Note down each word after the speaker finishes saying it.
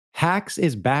Hacks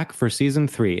is back for season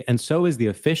 3, and so is the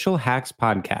official Hacks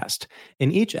podcast.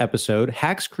 In each episode,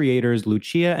 Hacks creators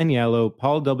Lucia Agnello,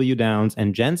 Paul W. Downs,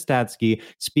 and Jen Statsky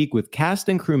speak with cast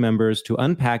and crew members to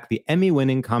unpack the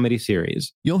Emmy-winning comedy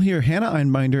series. You'll hear Hannah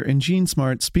Einbinder and Gene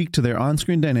Smart speak to their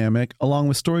on-screen dynamic, along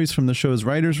with stories from the show's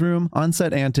writer's room,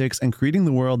 on-set antics, and creating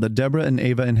the world that Deborah and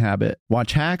Ava inhabit.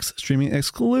 Watch Hacks, streaming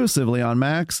exclusively on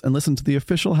Max, and listen to the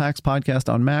official Hacks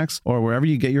podcast on Max or wherever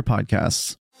you get your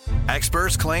podcasts.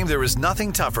 Experts claim there is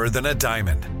nothing tougher than a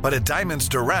diamond. But at Diamonds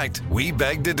Direct, we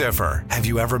beg to differ. Have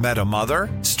you ever met a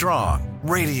mother? Strong,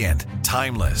 radiant,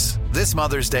 timeless. This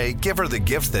Mother's Day, give her the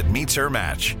gift that meets her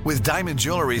match. With diamond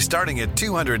jewelry starting at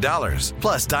 $200.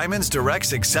 Plus Diamonds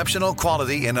Direct's exceptional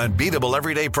quality and unbeatable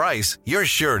everyday price, you're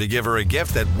sure to give her a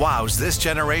gift that wows this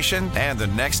generation and the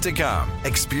next to come.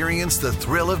 Experience the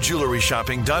thrill of jewelry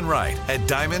shopping done right at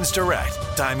Diamonds Direct.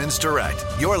 Diamonds Direct.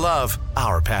 Your love,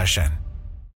 our passion.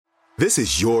 This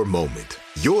is your moment,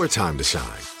 your time to shine,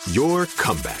 your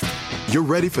comeback. You're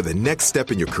ready for the next step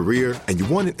in your career, and you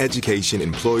want an education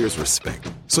employers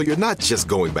respect. So you're not just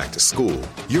going back to school,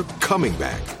 you're coming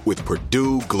back with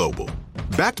Purdue Global.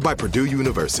 Backed by Purdue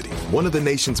University, one of the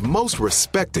nation's most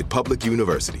respected public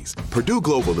universities, Purdue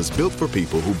Global is built for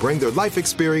people who bring their life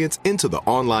experience into the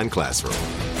online classroom.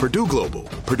 Purdue Global,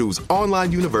 Purdue's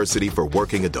online university for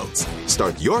working adults.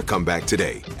 Start your comeback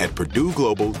today at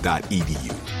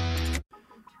purdueglobal.edu.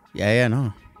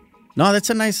 No, that's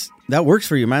a nice, that works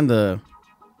for you, man.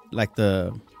 What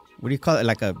do you call it?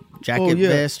 Like a jacket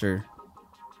vest, or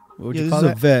what would you call it?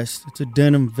 This is a vest. It's a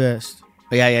denim vest.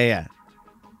 Yeah.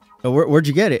 But where'd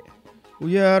you get it?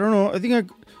 Well, I don't know. I think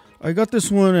I got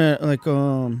this one at I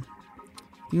think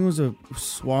it was a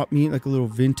swap meet, like a little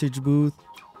vintage booth.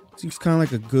 It's kind of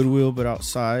like a Goodwill, but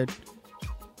outside.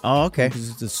 Oh, okay. Because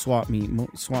it's a swap meet.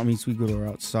 Swap meets we go to are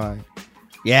outside.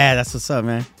 Yeah, that's what's up,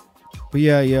 man. But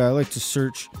I like to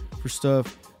search for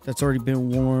stuff that's already been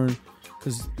worn,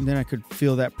 because then I could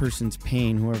feel that person's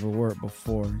pain, whoever wore it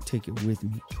before, and take it with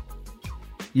me.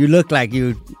 You look like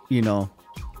you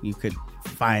could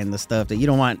find the stuff that you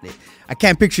don't want. I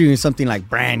can't picture you in something like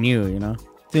brand new, you know?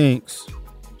 Thanks.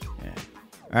 Yeah.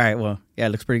 All right, well, yeah, it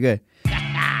looks pretty good.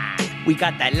 We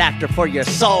got that laughter for your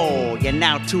soul. You're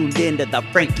now tuned in to the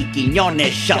Frankie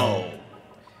Quinones Show.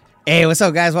 Hey, what's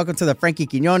up, guys? Welcome to the Frankie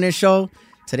Quinones Show.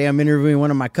 Today I'm interviewing one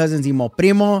of my cousins, Emo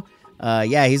Primo.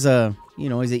 He's an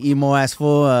emo-ass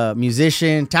full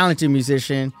musician, talented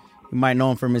musician. You might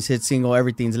know him from his hit single,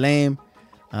 Everything's Lame.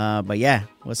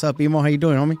 What's up, Emo? How you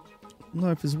doing, homie?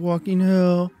 Life is walking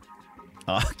hell.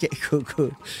 Oh, okay,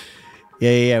 cool.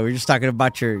 Yeah. We're just talking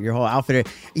about your whole outfit.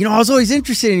 You know, I was always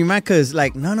interested in you, man, because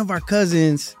like none of our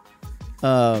cousins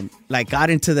got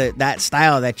into that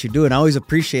style that you do, and I always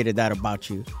appreciated that about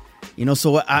you. You know,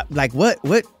 so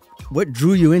what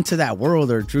drew you into that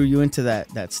world, or drew you into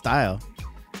that style?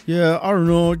 Yeah, I don't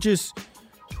know. I just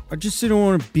didn't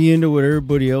want to be into what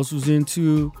everybody else was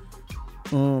into.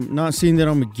 Not saying that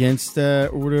I'm against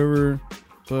that or whatever,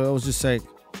 but I was just like,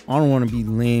 I don't want to be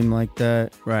lame like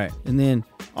that. Right. And then,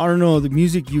 I don't know, the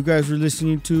music you guys were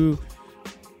listening to,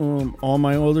 all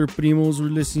my other primos were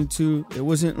listening to, it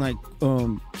wasn't like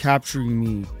capturing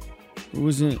me. It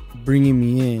wasn't bringing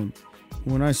me in.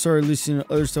 When I started listening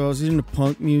to other stuff, I was into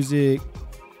punk music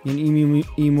and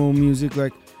emo music,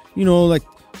 like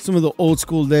some of the old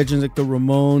school legends, like the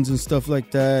Ramones and stuff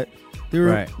like that. They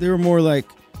were more like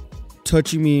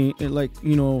touching me and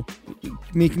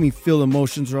making me feel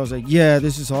emotions where I was like, yeah,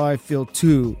 this is how I feel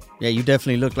too. Yeah, you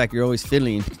definitely look like you're always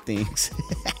feeling things.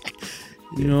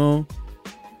 And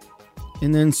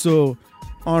then so,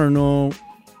 I don't know.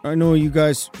 I know you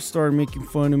guys started making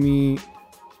fun of me.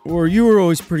 Or you were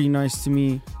always pretty nice to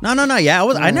me. No. Yeah,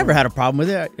 I never had a problem with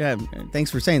it. Yeah,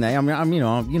 thanks for saying that. I mean,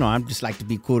 I'm just like to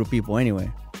be cool to people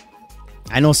anyway.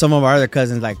 I know some of our other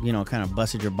cousins kind of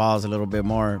busted your balls a little bit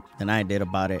more than I did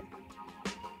about it.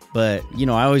 But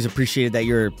I always appreciated that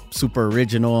you're super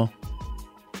original,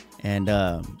 and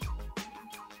that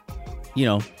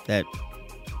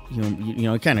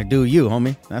you kind of do you,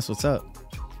 homie. That's what's up.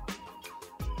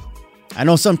 I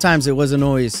know sometimes it wasn't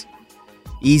always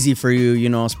easy for you,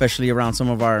 especially around some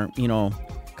of our,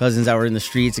 cousins that were in the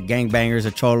streets, gangbangers or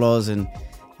cholos, and,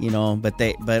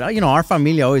 but our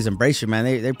family always embraced you, man.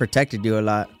 They protected you a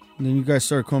lot. And then you guys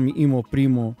started calling me Emo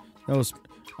Primo. That was,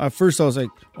 at first I was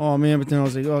like, oh man, but then I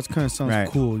was like, oh, it kind of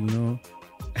sounds cool,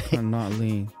 Kind of not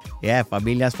lean. Yeah,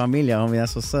 familia's familia, homie.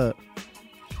 That's what's up.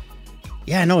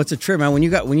 Yeah, no, it's a trip, man. When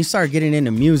you start getting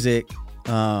into music,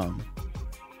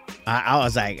 I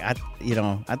was like, I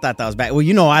thought that was bad.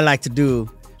 Well, I like to do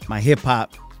my hip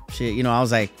hop shit. I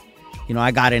was like,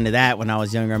 I got into that when I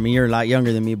was younger. I mean, you're a lot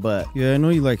younger than me, but Yeah, I know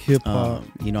you like hip hop.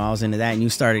 I was into that, and you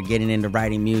started getting into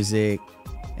writing music,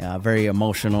 very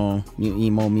emotional,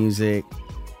 emo music.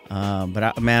 But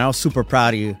I was super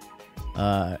proud of you,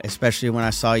 especially when I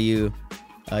saw you.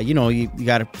 You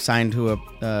got signed to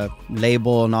a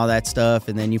label and all that stuff,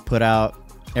 and then you put out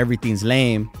Everything's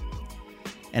Lame.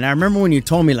 And I remember when you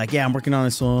told me, like, yeah, I'm working on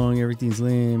a song, Everything's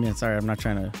Lame. Yeah, sorry, I'm not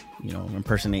trying to,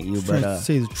 impersonate you, but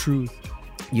say the truth.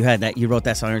 You wrote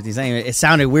that song, Everything's Lame. It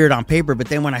sounded weird on paper, but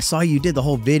then when I saw you did the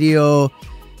whole video,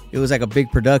 it was like a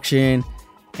big production,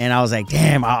 and I was like,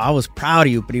 damn, I was proud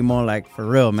of you, Primo, like, for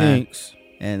real, man. Thanks.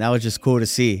 And that was just cool to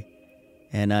see.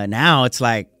 And now it's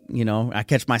like, I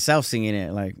catch myself singing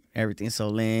it, like, Everything's so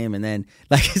lame. And then,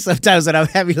 like, sometimes when I'm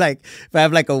having, like, if I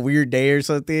have, like, a weird day or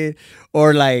something,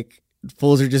 or, like,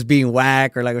 fools are just being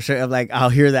whack, or, like, I'm like, I'll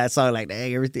hear that song, like,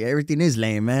 dang, everything is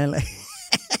lame, man. Like,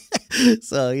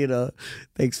 so,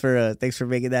 thanks for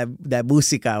making that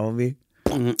música, homie.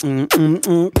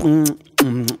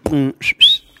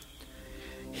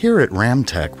 Here at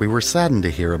Ramtech, we were saddened to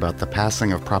hear about the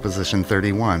passing of Proposition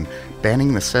 31,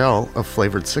 banning the sale of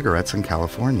flavored cigarettes in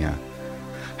California.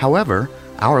 However,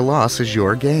 our loss is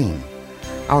your gain.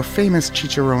 Our famous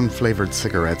chicharron-flavored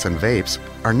cigarettes and vapes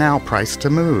are now priced to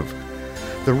move.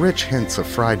 The rich hints of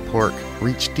fried pork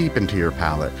reach deep into your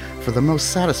palate for the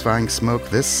most satisfying smoke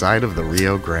this side of the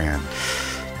Rio Grande.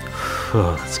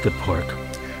 Oh, that's good pork.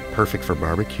 Perfect for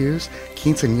barbecues,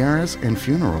 quinceañeras, and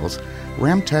funerals,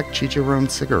 Ramtech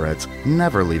Chicharron cigarettes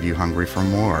never leave you hungry for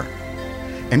more.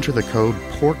 Enter the code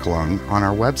PORKLUNG on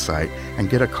our website and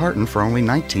get a carton for only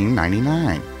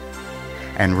 $19.99.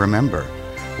 And remember,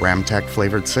 Ramtech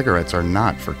flavored cigarettes are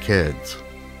not for kids.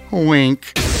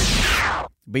 Wink.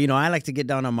 But I like to get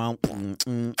down on my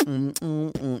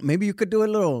maybe you could do a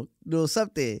little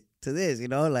something to this,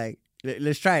 like,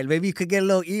 let's try it. Maybe you could get a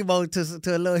little emo to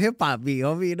a little hip hop beat,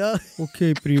 homie,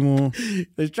 Okay, Primo.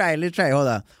 Let's try it. Hold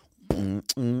on.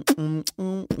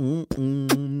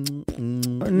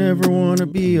 I never want to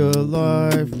be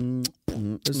alive,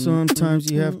 but sometimes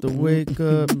you have to wake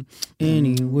up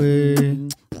anyway.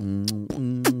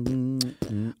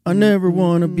 I never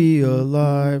want to be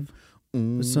alive,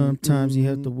 but sometimes you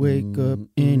have to wake up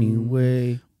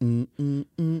anyway and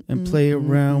play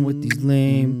around with these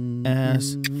lame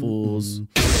ass fools.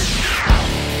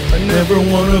 I never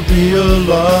want to be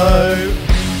alive.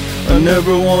 I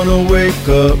never want to wake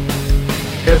up.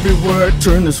 Everywhere I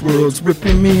turn, this world's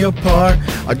ripping me apart.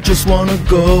 I just want to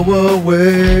go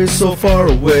away, so far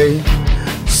away.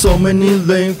 So many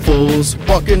lame fools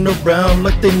walking around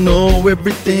like they know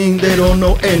everything. They don't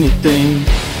know anything.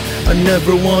 I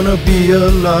never want to be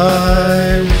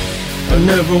alive. I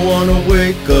never want to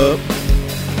wake up.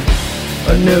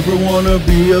 I never want to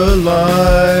be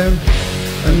alive.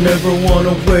 I never want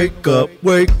to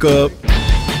wake up.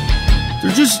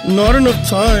 There's just not enough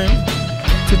time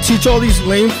to teach all these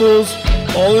lame fools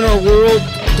all in our world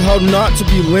how not to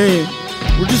be lame.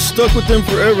 We're just stuck with them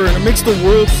forever, and it makes the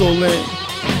world so lame.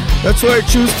 That's why I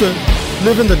choose to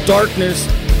live in the darkness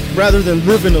rather than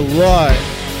live in a lie.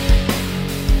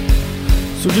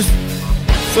 So just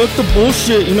fuck the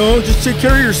bullshit, just take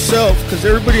care of yourself, because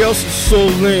everybody else is so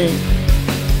lame.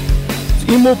 It's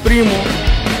Emo Primo.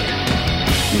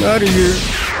 I'm out of here.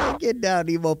 Get down,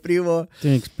 Emo Primo.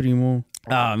 Thanks, Primo.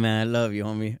 Oh, man, I love you,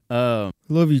 homie.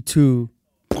 Love you, too.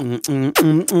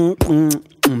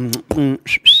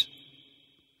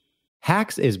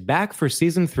 Hacks is back for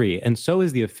season 3, and so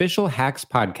is the official Hacks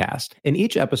podcast. In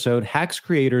each episode, Hacks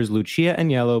creators Lucia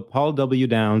Agnello, Paul W.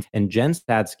 Downs, and Jen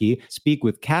Statsky speak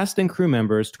with cast and crew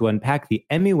members to unpack the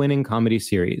Emmy-winning comedy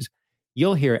series.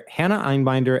 You'll hear Hannah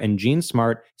Einbinder and Jean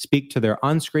Smart speak to their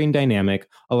on-screen dynamic,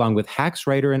 along with Hacks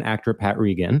writer and actor Pat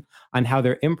Regan, on how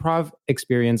their improv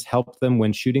experience helped them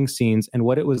when shooting scenes and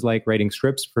what it was like writing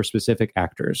scripts for specific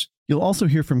actors. You'll also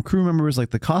hear from crew members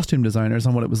like the costume designers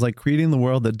on what it was like creating the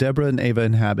world that Deborah and Ava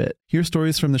inhabit. Hear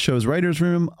stories from the show's writer's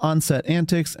room, on-set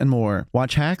antics, and more.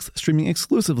 Watch Hacks streaming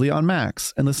exclusively on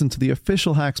Max, and listen to the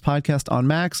official Hacks podcast on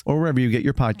Max or wherever you get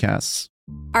your podcasts.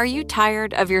 Are you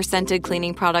tired of your scented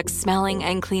cleaning products smelling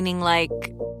and cleaning like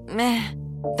meh?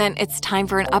 Then it's time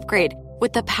for an upgrade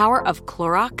with the power of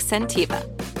Clorox Scentiva.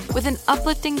 With an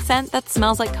uplifting scent that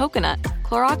smells like coconut,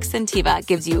 Clorox Scentiva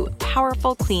gives you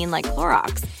powerful clean like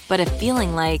Clorox, but a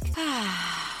feeling like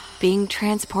being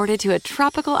transported to a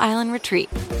tropical island retreat.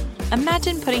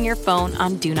 Imagine putting your phone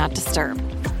on Do Not Disturb,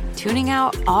 tuning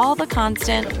out all the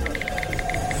constant,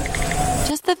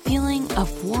 just the feeling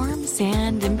of warm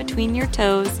sand in between your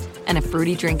toes and a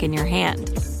fruity drink in your hand.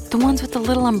 The ones with the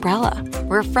little umbrella.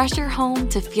 Refresh your home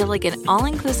to feel like an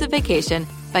all-inclusive vacation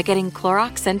by getting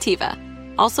Clorox Scentiva.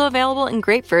 Also available in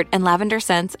grapefruit and lavender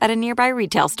scents at a nearby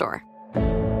retail store.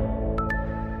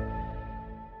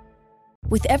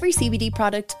 With every CBD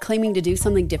product claiming to do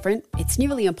something different, it's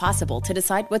nearly impossible to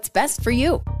decide what's best for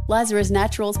you. Lazarus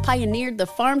Naturals pioneered the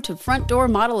farm-to-front-door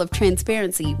model of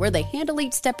transparency, where they handle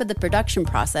each step of the production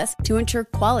process to ensure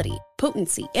quality,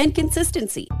 potency, and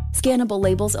consistency. Scannable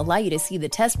labels allow you to see the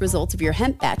test results of your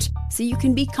hemp batch, so you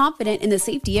can be confident in the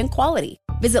safety and quality.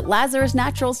 Visit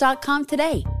LazarusNaturals.com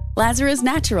today. Lazarus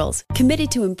Naturals,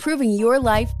 committed to improving your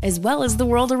life as well as the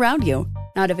world around you.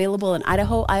 Not available in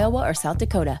Idaho, Iowa, or South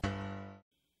Dakota.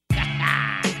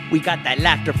 We got that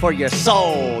laughter for your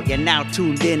soul. You're now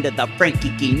tuned into the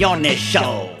Frankie Quinones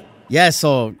Show. Yeah,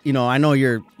 so, I know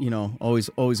you're,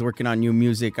 always working on new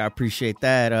music. I appreciate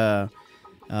that.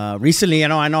 Recently,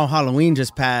 I know Halloween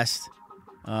just passed.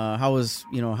 How was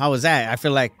that? I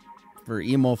feel like for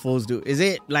emo fools, is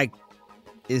it like,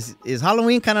 is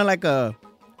Halloween kind of like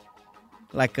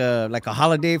a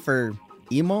holiday for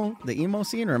the emo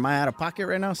scene? Or am I out of pocket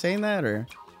right now saying that, or?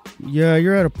 Yeah,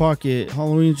 you're out of pocket.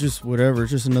 Halloween's just whatever.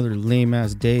 It's just another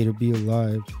lame-ass day to be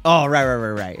alive. Oh,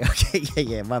 right. Okay,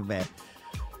 yeah, my bad.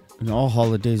 And all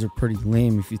holidays are pretty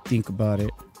lame if you think about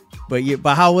it.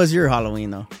 But how was your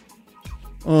Halloween, though?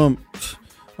 I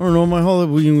don't know. My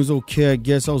Halloween was okay, I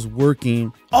guess. I was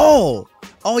working. Oh,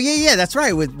 yeah, that's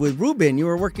right. With Ruben, you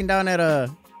were working down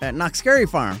at Knox Scary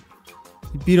Farm.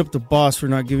 He beat up the boss for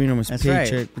not giving him his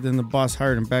paycheck, right. But then the boss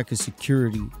hired him back as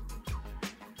security.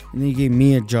 And then he gave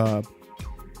me a job.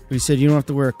 But he said, you don't have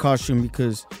to wear a costume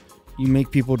because you make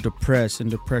people depressed,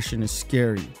 and depression is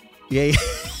scary. Yeah.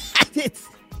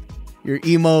 Your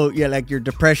emo, like your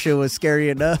depression was scary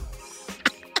enough.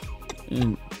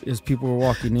 And as people were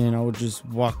walking in, I would just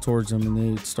walk towards them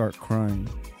and they'd start crying.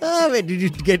 Oh, man, did you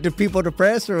get the people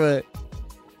depressed or what?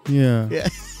 Yeah.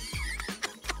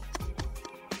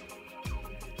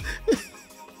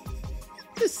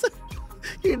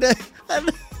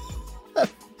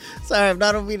 Sorry, I'm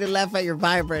not mean to laugh at your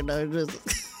vibe right now.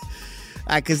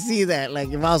 I could see that. Like,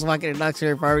 if I was walking in Knox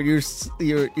Scary Farm, you're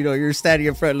standing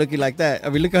in front looking like that. I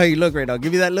mean, look at how you look right now.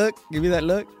 Give me that look.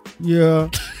 Yeah.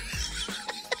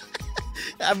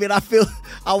 I mean,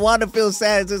 I want to feel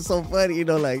sad. It's just so funny,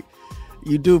 like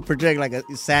you do project like a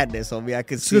sadness on me. I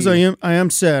could see. Because I am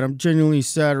sad. I'm genuinely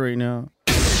sad right now.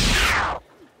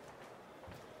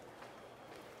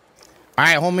 All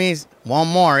right, homies, one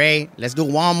more, eh? Let's do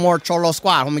one more Cholo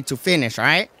squat, homie, to finish, all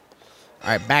right? All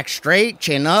right, back straight,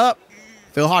 chin up.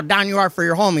 Feel how down you are for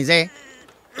your homies, eh?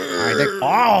 All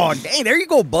right, dang, there you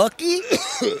go, Bucky.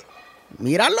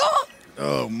 Míralo.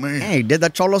 Oh, man. Hey, you did the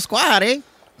Cholo squat, eh?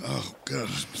 Oh, God,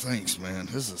 thanks, man.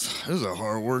 This is a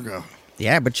hard workout.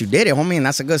 Yeah, but you did it, homie, and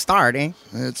that's a good start, eh?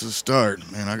 It's a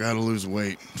start, man. I got to lose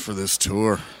weight for this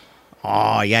tour.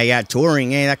 Oh, yeah,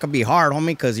 touring, eh? That could be hard, homie,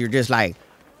 because you're just like,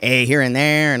 hey, here and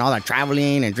there, and all that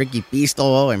traveling and drinking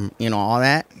pisto and, all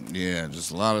that. Yeah,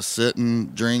 just a lot of sitting,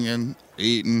 drinking,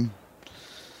 eating.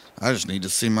 I just need to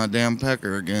see my damn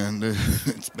pecker again, dude.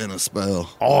 It's been a spell.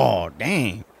 Oh,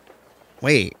 dang.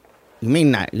 Wait, you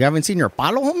mean that you haven't seen your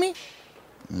palo, homie?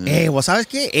 Yeah. Hey, well, ¿sabes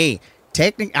qué? Hey,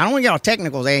 I don't want to get all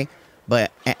technicals, eh?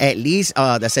 But at least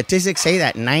the statistics say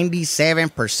that 97%,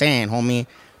 homie,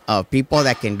 of people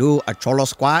that can do a cholo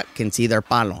squat can see their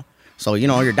palo. So,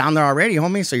 you're down there already,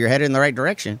 homie, so you're headed in the right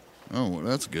direction. Oh, well,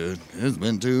 that's good. It's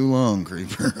been too long,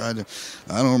 Creeper. I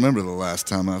don't remember the last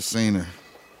time I've seen her.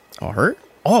 Oh, her?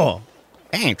 Oh,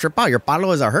 dang, trip out. Your palo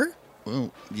is a her?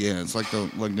 Well, yeah, it's like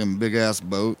them big-ass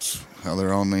boats, how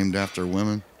they're all named after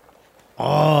women.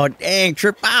 Oh, dang,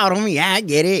 trip out, homie. Yeah, I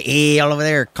get it. Hey, all over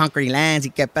there, conquering lands,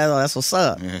 y que pedo, that's what's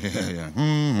up. Yeah.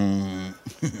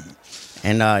 Mm-hmm.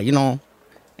 And,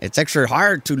 it's extra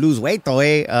hard to lose weight, though,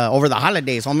 over the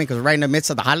holidays, homie, because we're right in the midst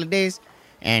of the holidays.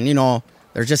 And,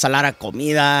 there's just a lot of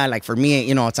comida. Like, for me,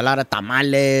 it's a lot of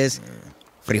tamales,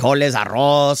 frijoles,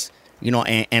 arroz,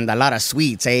 and a lot of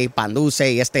sweets, pan dulce,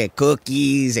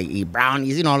 cookies,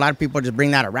 brownies. A lot of people just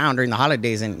bring that around during the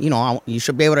holidays. And, you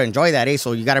should be able to enjoy that,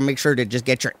 So you got to make sure to just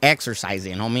get your exercise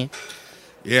in, homie.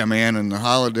 Yeah, man, and the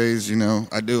holidays,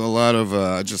 I do a lot of,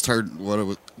 I just heard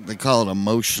they call it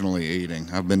emotionally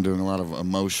eating. I've been doing a lot of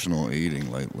emotional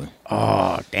eating lately.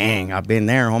 Oh, dang, I've been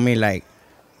there, homie. Like,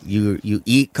 you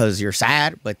eat because you're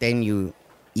sad, but then you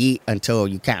eat until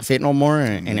you can't fit no more,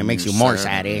 and it makes you more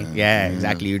sad, eh? Yeah,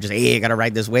 exactly. You're just, I got to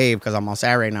ride this wave because I'm all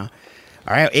sad right now.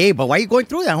 All right, but why are you going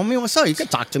through that, homie? What's up? You can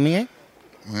talk to me, eh?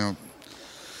 Well,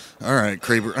 all right,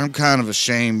 Creeper, I'm kind of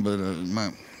ashamed, but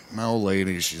my old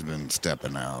lady, she's been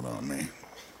stepping out on me.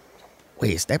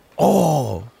 Wait,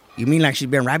 Oh, you mean like she's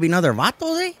been robbing other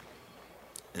vatos,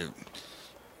 eh?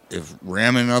 if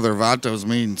ramming other vatos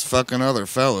means fucking other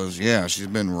fellas, yeah, she's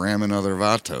been ramming other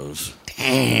vatos.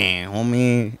 Dang,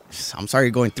 homie. I'm sorry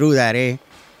you're going through that, eh?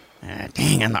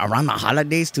 Dang, and around the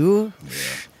holidays, too? Yeah.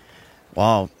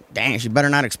 Well, dang, she better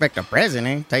not expect a present,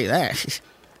 eh? Tell you that.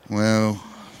 Well,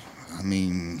 I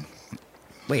mean...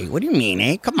 Wait, what do you mean,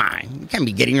 eh? Come on. You can't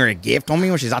be getting her a gift, homie,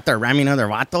 when she's out there ramming other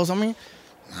vatos, homie.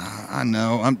 I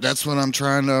know. That's what I'm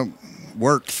trying to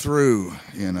work through,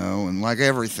 you know. And like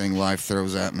everything life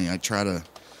throws at me, I try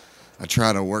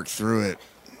to work through it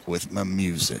with my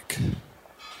music.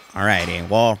 All right, eh?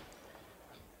 Well,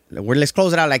 let's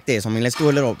close it out like this, homie. Let's do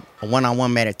a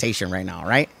one-on-one meditation right now, all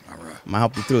right? All right. I'm going to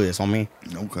help you through this, homie.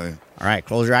 Okay. All right,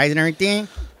 close your eyes and everything.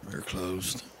 They're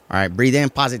closed. All right, breathe in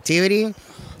positivity.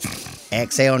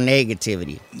 Exhale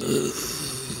negativity.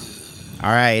 All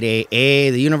right,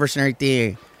 the universe and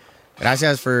everything.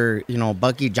 Gracias for,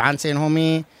 Bucky Johnson,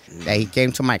 homie, that he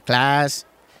came to my class,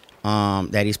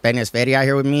 that he spent his feria out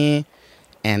here with me,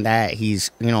 and that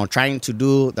he's, trying to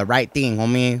do the right thing,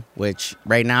 homie, which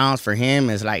right now for him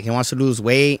is like he wants to lose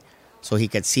weight so he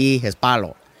could see his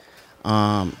palo.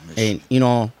 And,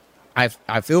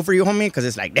 I feel for you, homie, because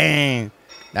it's like, dang,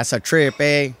 that's a trip,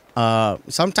 eh?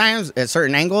 Sometimes at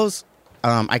certain angles,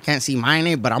 I can't see mine,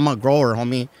 eh? But I'm a grower,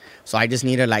 homie. So I just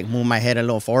need to like move my head a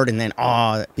little forward and then,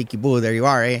 peeky boo, there you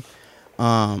are, eh?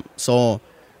 So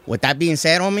with that being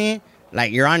said, homie,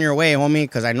 like you're on your way, homie,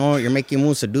 because I know you're making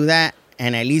moves to do that.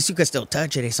 And at least you can still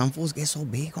touch it. Some fools get so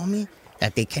big, homie,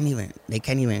 that they can't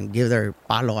even give their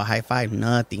palo a high five,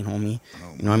 nothing, homie.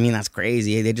 You know what I mean? That's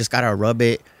crazy. Eh? They just got to rub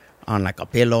it on like a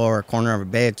pillow or a corner of a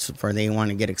bed for they want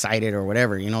to get excited or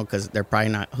whatever, because they're probably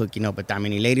not hooking up with that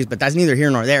many ladies. But that's neither here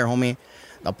nor there, homie.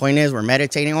 The point is we're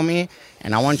meditating, homie,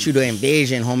 and I want you to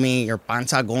envision, homie, your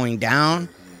panza going down,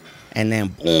 and then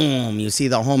boom, you see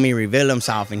the homie reveal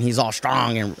himself, and he's all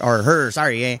strong, or her,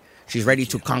 sorry, eh? She's ready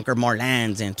to conquer more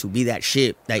lands and to be that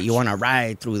ship that you want to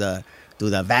ride through the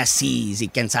vast seas, y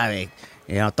quien sabe,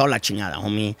 toda la chingada,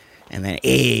 homie. And then,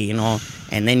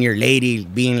 and then your lady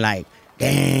being like,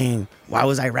 dang, why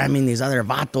was I ramming these other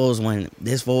vatos when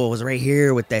this fool was right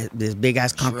here with this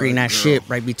big-ass concrete-ass ship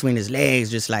right between his legs,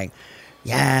 just like,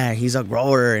 yeah, he's a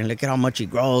grower, and look at how much he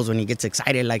grows when he gets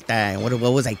excited like that. And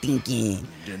what was I thinking? You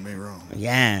did me wrong.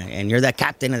 Yeah, and you're the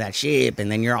captain of that ship, and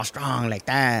then you're all strong like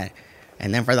that.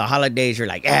 And then for the holidays, you're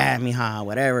like, yeah, mija,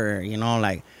 whatever,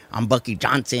 like, I'm Bucky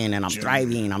Johnson, and I'm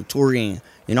thriving, I'm touring.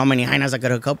 You know how many hyenas I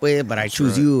could hook up with, but I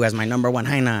choose you as my number one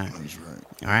hyena. That's right.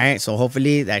 All right, so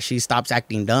hopefully that she stops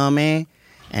acting dumb, eh?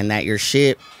 And that your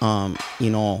ship, how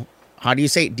do you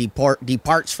say,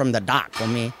 departs from the dock,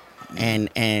 homie,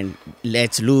 and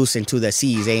lets loose into the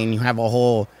seas, eh? And you have a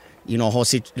whole,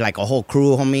 like a whole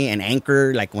crew, homie, and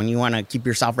anchor, like when you want to keep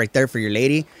yourself right there for your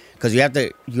lady, because you have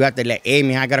to let, hey,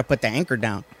 man, I got to put the anchor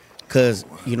down, because,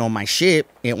 my ship,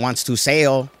 it wants to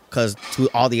sail, because to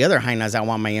all the other hyenas, I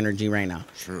want my energy right now.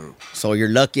 True. So you're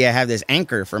lucky I have this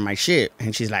anchor for my ship.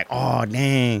 And she's like, oh,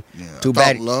 dang. Yeah, too I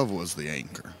bad. love was the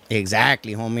anchor.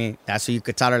 Exactly, homie. That's so you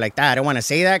could tell her like that. I don't want to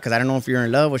say that because I don't know if you're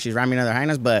in love or she's ramming other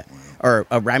hyenas, or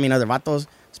ramming other vatos,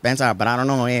 Spencer, but I don't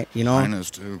know,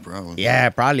 Hyenas too, probably. Yeah,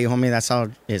 probably, homie. That's how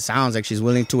it sounds like she's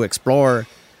willing to explore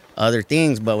other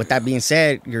things. But with that being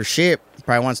said, your ship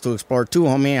probably wants to explore too,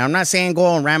 homie. I'm not saying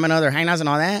go and ramming other hyenas and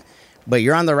all that, but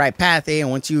you're on the right path, eh? And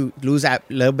once you lose that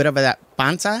little bit of that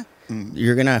panza,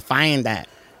 you're going to find that,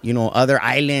 other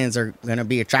islands are going to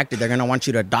be attracted. They're going to want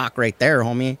you to dock right there,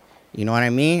 homie. You know what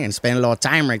I mean? And spend a little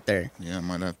time right there. Yeah, I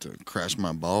might have to crash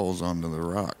my balls onto the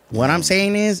rock. What I'm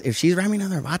saying is, if she's ramming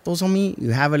other vatos, homie, you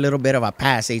have a little bit of a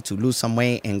pass, eh, to lose some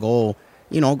weight and go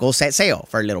set sail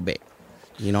for a little bit,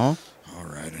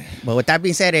 Alrighty. But with that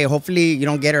being said, eh, hopefully you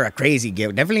don't get her a crazy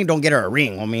gift. Definitely don't get her a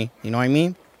ring, homie. You know what I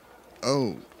mean?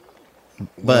 Oh.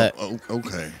 But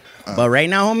okay. But right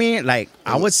now, homie, like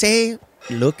I would say,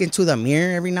 look into the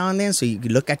mirror every now and then, so you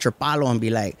can look at your palo and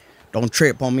be like, "Don't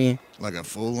trip, homie." Like a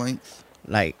full length,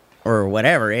 like or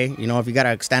whatever, eh? If you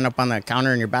gotta stand up on the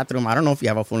counter in your bathroom, I don't know if you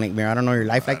have a full length mirror. I don't know your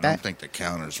life like that. I don't think the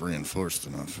counter's reinforced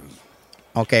enough.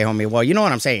 Okay, homie. Well, you know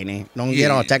what I'm saying, eh? Don't get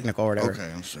all technical or whatever.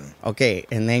 Okay, I'm sorry. Okay,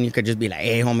 and then you could just be like,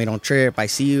 "Hey, homie, don't trip. I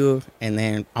see you, and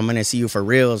then I'm gonna see you for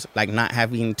reals, like not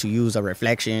having to use a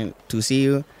reflection to see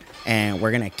you." And we're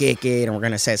going to kick it, and we're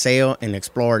going to set sail and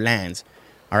explore lands.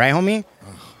 All right, homie?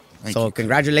 So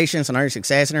congratulations on all your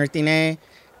success and everything, eh?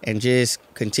 And just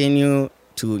continue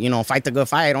to, fight the good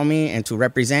fight, homie, and to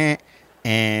represent.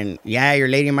 And, yeah, your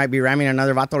lady might be ramming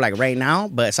another vato like right now,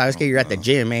 but sabes que you're at the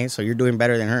gym, eh? So you're doing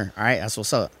better than her. All right? That's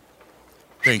what's up.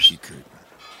 Thank you, Kurt.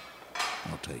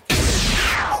 I'll take it.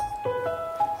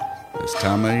 This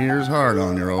time of year is hard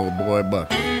on your old boy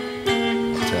Bucky.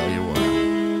 I'll tell you what.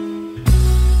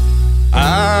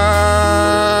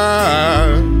 I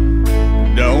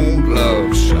don't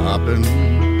love shopping.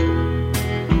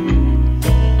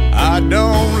 I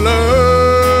don't love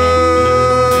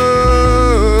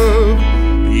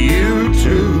you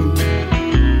too.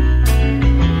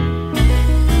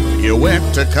 You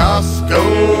went to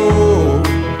Costco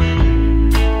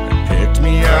and picked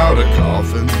me out a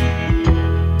coffin.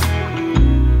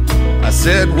 I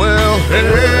said, well,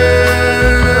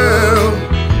 hell,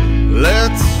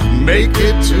 let's make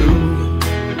it two.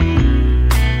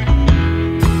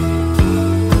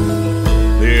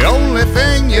 The only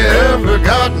thing you ever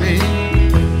got me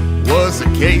was a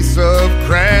case of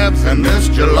crabs and this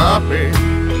jalopy,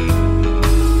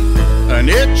 an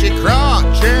itchy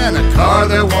crotch and a car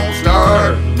that won't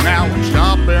start. Now I'm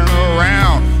shopping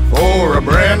around for a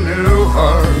brand new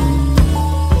heart.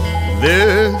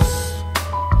 This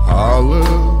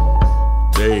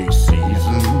holiday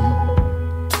season,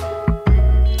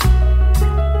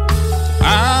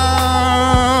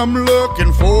 I'm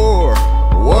looking for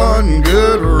one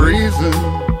good reason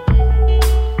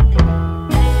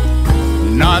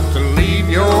not to leave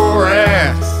your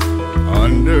ass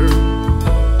under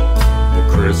the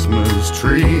Christmas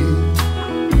tree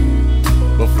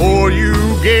before you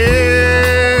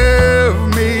give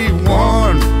me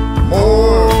one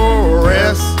more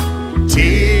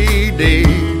STD.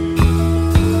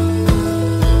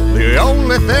 The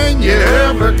only thing you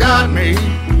ever got me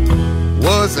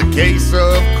was a case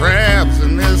of crabs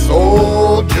and this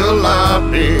old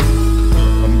jalopy.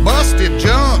 I'm busted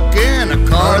junk in a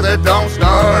car that don't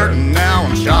start, and now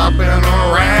I'm shopping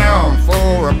around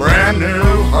for a brand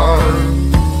new heart.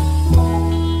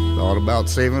 Thought about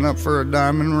saving up for a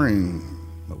diamond ring,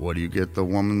 but what do you get the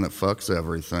woman that fucks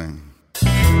everything?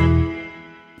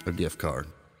 A gift card.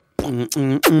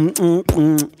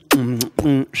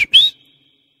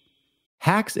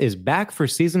 Hacks is back for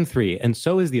season 3, and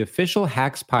so is the official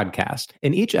Hacks podcast.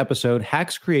 In each episode,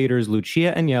 Hacks creators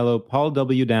Lucia Agnello, Paul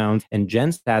W. Downs, and Jen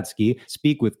Statsky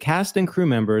speak with cast and crew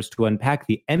members to unpack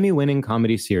the Emmy-winning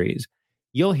comedy series.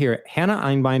 You'll hear Hannah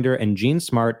Einbinder and Jean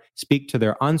Smart speak to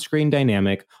their on-screen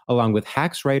dynamic, along with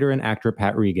Hacks writer and actor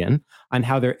Pat Regan, on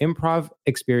how their improv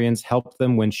experience helped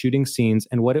them when shooting scenes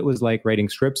and what it was like writing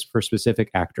scripts for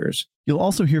specific actors. You'll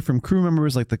also hear from crew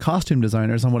members like the costume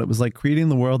designers on what it was like creating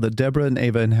the world that Deborah and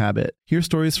Ava inhabit. Hear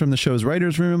stories from the show's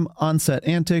writer's room, on-set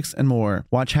antics, and more.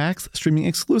 Watch Hacks streaming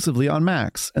exclusively on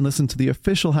Max, and listen to the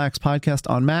official Hacks podcast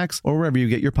on Max or wherever you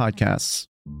get your podcasts.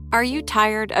 Are you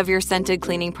tired of your scented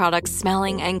cleaning products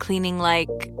smelling and cleaning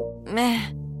like meh?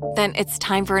 Then it's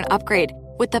time for an upgrade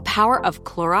with the power of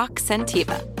Clorox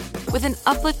Scentiva. With an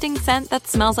uplifting scent that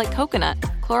smells like coconut,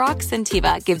 Clorox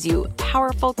Scentiva gives you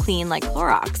powerful clean like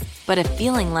Clorox, but a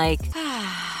feeling like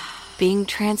being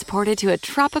transported to a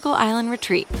tropical island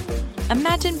retreat.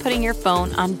 Imagine putting your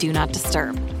phone on Do Not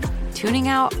Disturb, tuning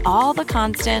out all the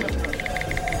constant,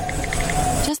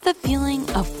 just the feeling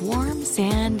of warm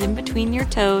sand in between your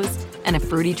toes and a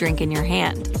fruity drink in your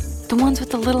hand. The ones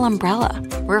with the little umbrella.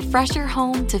 Refresh your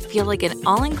home to feel like an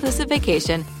all-inclusive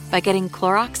vacation by getting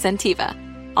Clorox Scentiva.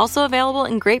 Also available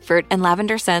in grapefruit and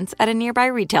lavender scents at a nearby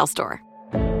retail store.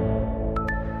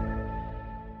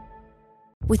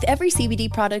 With every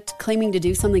CBD product claiming to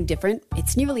do something different,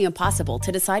 it's nearly impossible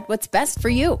to decide what's best for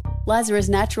you. Lazarus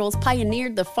Naturals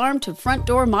pioneered the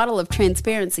farm-to-front-door model of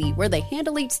transparency, where they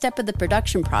handle each step of the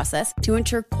production process to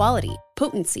ensure quality,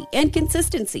 potency, and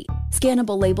consistency.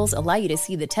 Scannable labels allow you to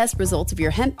see the test results of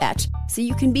your hemp batch, so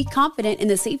you can be confident in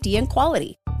the safety and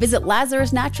quality. Visit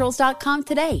LazarusNaturals.com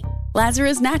today.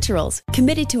 Lazarus Naturals,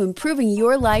 committed to improving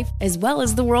your life as well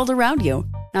as the world around you.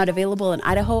 Not available in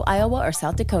Idaho, Iowa, or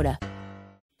South Dakota.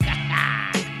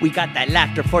 We got that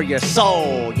laughter for your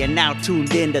soul. You're now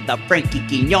tuned into the Frankie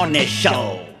Quinones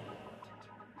Show.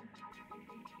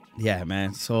 Yeah,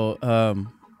 man. So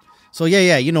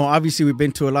yeah. You know, obviously we've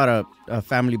been to a lot of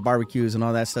family barbecues and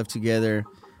all that stuff together,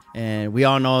 and we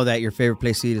all know that your favorite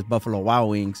place to eat is Buffalo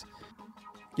Wild Wings.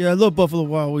 Yeah, I love Buffalo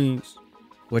Wild Wings.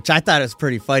 Which I thought was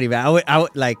pretty funny, man. I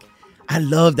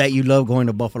love that you love going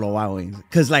to Buffalo Wild Wings,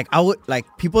 because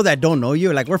people that don't know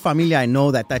you, like we're familia. I know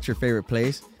that that's your favorite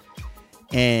place.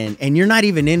 And you're not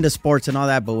even into sports and all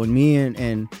that, but when me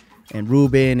and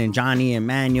Ruben and Johnny and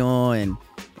Manuel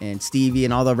and Stevie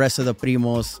and all the rest of the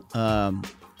primos,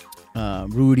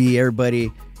 Rudy,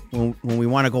 everybody, when we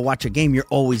want to go watch a game, you're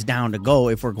always down to go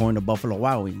if we're going to Buffalo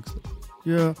Wild Wings.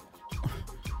 Yeah,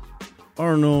 I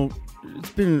don't know.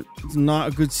 It's not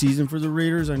a good season for the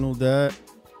Raiders. I know that.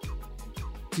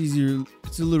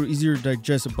 It's a little easier to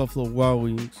digest at Buffalo Wild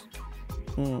Wings.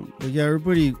 But yeah,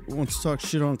 everybody wants to talk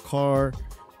shit on Carr,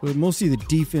 but mostly the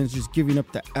defense just giving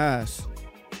up the ass.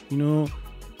 You know,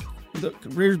 the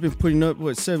Raiders been putting up,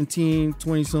 17,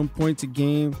 20-some points a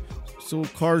game. So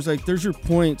Carr's like, there's your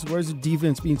points. Why is the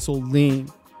defense being so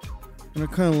lame? And I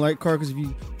kind of like Carr because if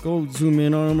you go zoom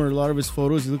in on him or a lot of his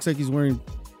photos, it looks like he's wearing...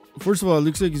 First of all, it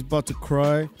looks like he's about to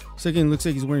cry. Second, it looks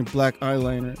like he's wearing black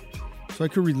eyeliner. So I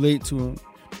could relate to him.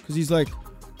 Because he's like,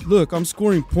 look, I'm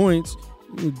scoring points.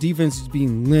 The defense is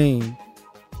being lame.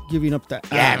 Giving up that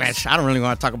Yeah, ass. man. I don't really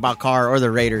want to talk about Carr or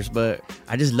the Raiders, but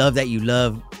I just love that you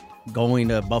love going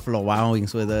to Buffalo Wild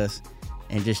Wings with us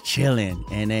and just chilling.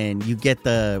 And then you get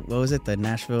the, what was it? The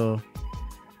Nashville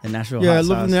hot sauce. Yeah, I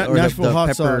love the Nashville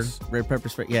hot sauce. Red pepper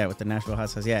spray. Yeah, with the Nashville hot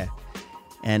sauce. Yeah.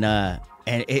 And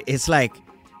it's like,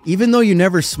 even though you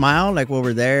never smile, like when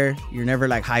we're there, you're never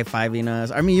like high-fiving us.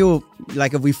 I mean, you'll,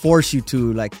 like if we force you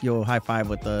to, like you'll high-five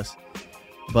with us.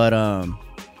 But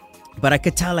I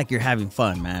could tell like you're having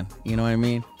fun, man. You know what I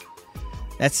mean?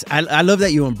 I love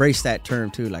that you embrace that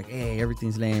term too. Like, hey,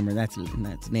 everything's lame, or that's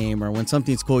lame, or when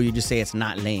something's cool, you just say it's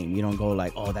not lame. You don't go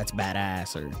like, oh, that's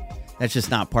badass, or that's just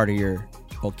not part of your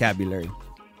vocabulary.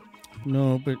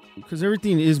 No, but because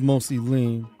everything is mostly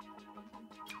lame.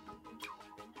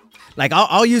 Like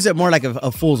I'll use it more like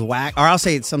a fool's whack, or I'll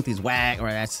say something's whack, or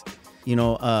that's, you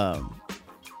know,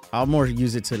 I'll more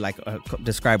use it to like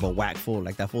describe a whack fool.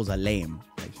 Like that fool's a lame.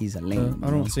 Like he's a lame. I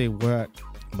don't say whack.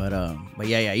 But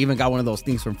yeah. Even got one of those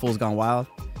things from Fools Gone Wild.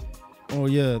 Oh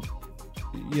yeah,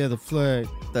 the flag.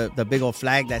 The big old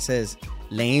flag that says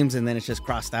lames, and then it's just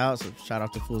crossed out. So shout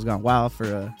out to Fools Gone Wild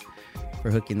for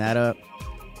hooking that up.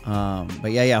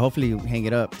 But yeah. Hopefully you hang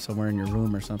it up somewhere in your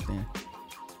room or something.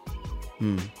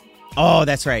 Oh,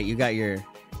 that's right. You got your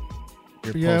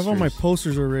posters. I have all my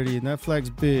posters already, and that flag's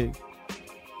big.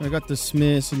 I got the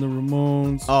Smiths and the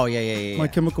Ramones. Oh, yeah. My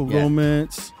Chemical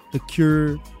Romance, The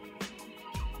Cure.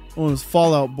 Oh, it's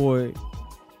Fallout Boy.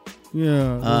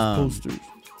 Yeah, those posters.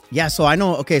 Yeah, so I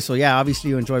know. Okay, so yeah, obviously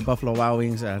you enjoy Buffalo Wild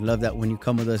Wings. I love that when you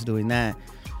come with us doing that.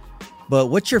 But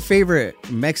what's your favorite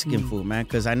Mexican food, man?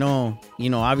 Because I know,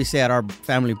 obviously at our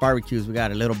family barbecues, we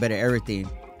got a little bit of everything.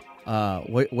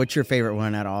 What's your favorite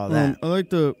one out of all that? I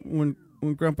like when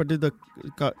Grandpa did the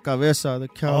cabeza, the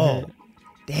cow head.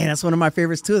 Damn, that's one of my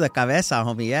favorites too, the cabeza,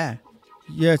 homie, yeah.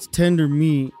 Yeah, it's tender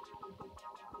meat.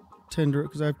 Tender,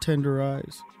 because I have tender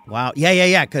eyes. Wow.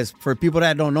 Yeah, because for people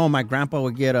that don't know, my grandpa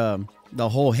would get the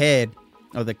whole head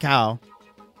of the cow,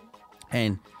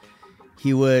 and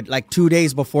he would, like 2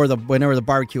 days before whenever the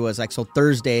barbecue was, like, so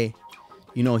Thursday,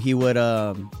 he would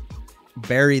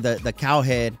bury the cow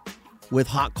head with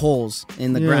hot coals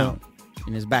in the ground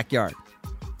in his backyard.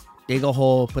 Dig a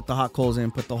hole, put the hot coals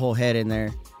in, put the whole head in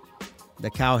there, the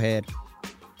cow head,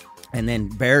 and then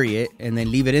bury it, and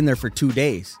then leave it in there for 2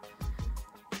 days.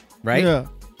 Right?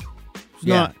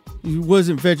 Yeah. He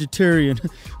wasn't vegetarian.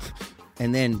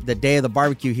 And then the day of the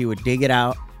barbecue, he would dig it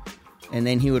out, and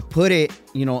then he would put it,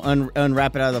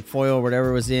 unwrap it out of the foil or whatever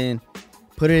it was in,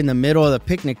 put it in the middle of the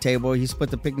picnic table. He used to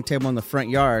put the picnic table in the front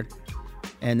yard.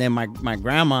 And then my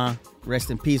grandma,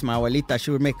 rest in peace, my abuelita, she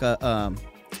would make our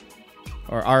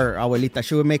abuelita,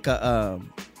 she would make a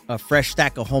fresh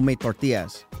stack of homemade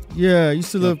tortillas. Yeah, I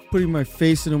used to love putting my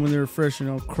face in them when they were fresh, and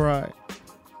I'll cry.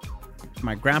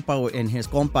 My grandpa and his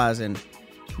compas and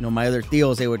my other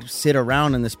tios, they would sit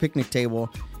around on this picnic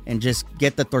table and just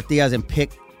get the tortillas and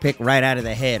pick right out of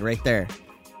the head right there,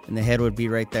 and the head would be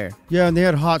right there. Yeah, and they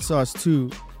had hot sauce too.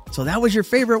 So that was your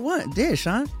favorite dish,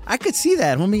 huh? I could see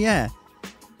that, homie.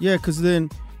 Yeah, because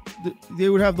then they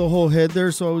would have the whole head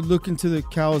there, so I would look into the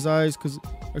cow's eyes because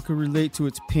I could relate to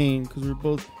its pain, because we're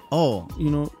both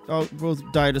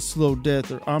both died a slow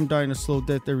death, or I'm dying a slow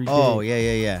death every day. Oh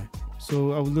yeah.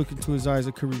 So I would look into his eyes.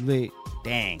 I could relate.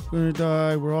 Dang. We're gonna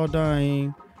die. We're all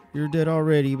dying. You're dead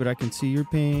already, but I can see your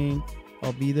pain.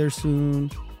 I'll be there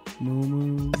soon.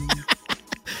 Moo.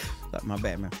 My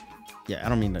bad, man. Yeah, I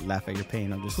don't mean to laugh at your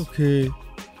pain. I'm just... It's okay.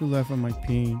 You laugh at my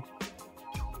pain.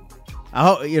 I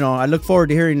hope, I look forward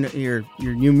to hearing your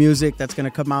new music that's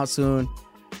gonna come out soon,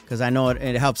 because I know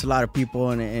it helps a lot of people,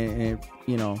 and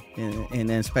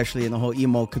and especially in the whole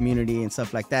emo community and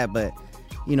stuff like that. But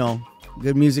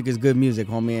good music is good music,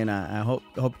 homie, and I hope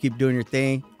you keep doing your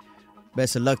thing.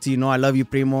 Best of luck to you. I love you,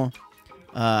 Primo.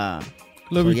 Love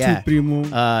you too, Primo.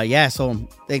 So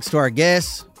thanks to our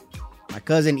guest, my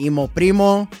cousin Emo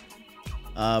Primo.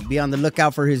 Be on the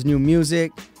lookout for his new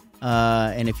music.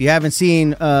 And if you haven't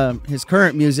seen his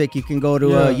current music, you can go to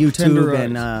YouTube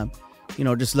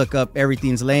and just look up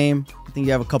Everything's Lame. I think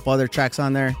you have a couple other tracks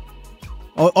on there.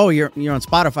 Oh, you're on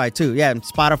Spotify too. Yeah,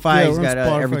 Spotify. He's got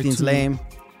Everything's too. Lame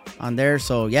on there.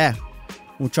 So yeah,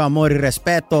 mucho amor y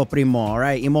respeto, Primo. All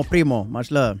right, Emo Primo, much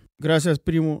love. Gracias,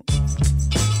 Primo.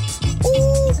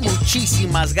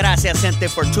 Muchísimas gracias, gente,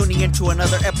 for tuning into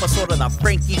another episode of the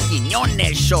Frankie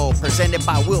Quiñones Show, presented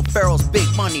by Will Ferrell's Big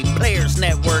Money Players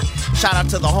Network. Shout out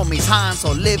to the homies Hans,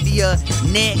 Olivia,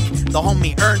 Nick, the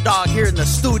homie Erndog here in the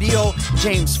studio,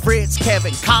 James Fritz,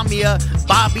 Kevin Camia,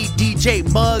 Bobby, DJ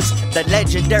Muggs, the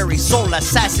legendary Soul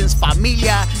Assassins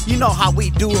Familia. You know how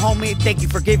we do, homie. Thank you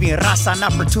for giving Raza an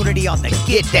opportunity on the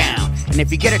Get Down. And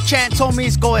if you get a chance,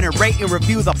 homies, go ahead and rate and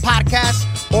review the podcast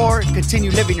or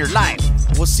continue living your life.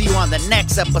 We'll see you on the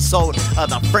next episode of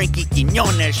the Frankie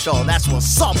Quiñones Show. That's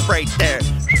what's up right there.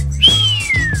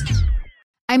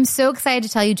 I'm so excited to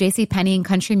tell you JCPenney and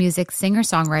country music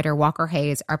singer-songwriter Walker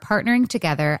Hayes are partnering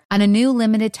together on a new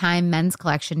limited-time men's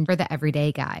collection for the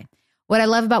everyday guy. What I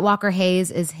love about Walker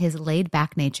Hayes is his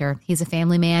laid-back nature. He's a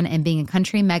family man, and being a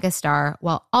country megastar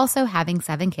while also having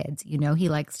 7 kids, you know he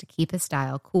likes to keep his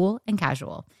style cool and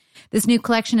casual. This new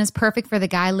collection is perfect for the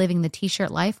guy living the t-shirt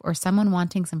life or someone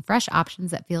wanting some fresh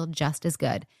options that feel just as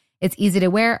good. It's easy to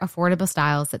wear, affordable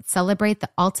styles that celebrate the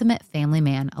ultimate family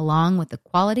man, along with the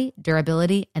quality,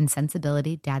 durability, and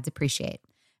sensibility dads appreciate.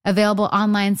 Available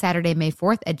online Saturday, May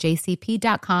 4th at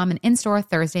jcp.com and in-store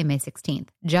Thursday, May 16th.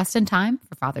 Just in time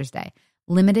for Father's Day.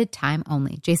 Limited time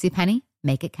only. JCPenney,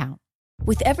 make it count.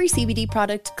 With every CBD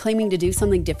product claiming to do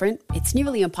something different, it's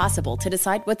nearly impossible to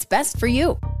decide what's best for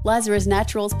you. Lazarus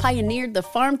Naturals pioneered the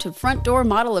farm-to-front-door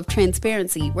model of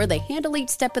transparency, where they handle each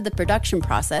step of the production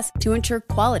process to ensure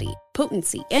quality,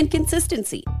 potency, and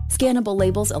consistency. Scannable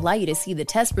labels allow you to see the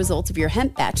test results of your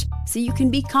hemp batch, so you can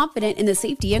be confident in the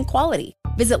safety and quality.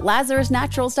 Visit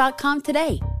LazarusNaturals.com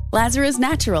today. Lazarus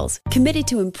Naturals, committed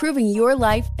to improving your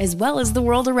life as well as the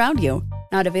world around you.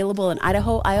 Not available in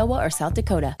Idaho, Iowa, or South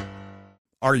Dakota.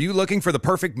 Are you looking for the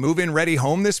perfect move-in ready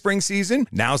home this spring season?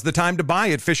 Now's the time to buy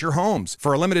at Fisher Homes.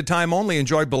 For a limited time only,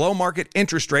 enjoy below-market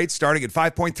interest rates starting at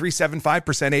 5.375%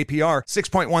 APR,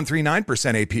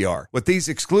 6.139% APR. With these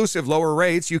exclusive lower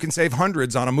rates, you can save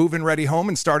hundreds on a move-in ready home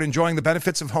and start enjoying the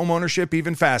benefits of home ownership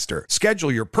even faster.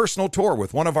 Schedule your personal tour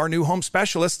with one of our new home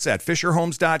specialists at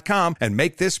FisherHomes.com and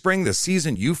make this spring the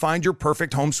season you find your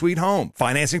perfect home sweet home.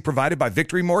 Financing provided by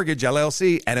Victory Mortgage,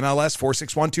 LLC, NMLS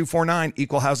 461249,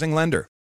 Equal Housing Lender.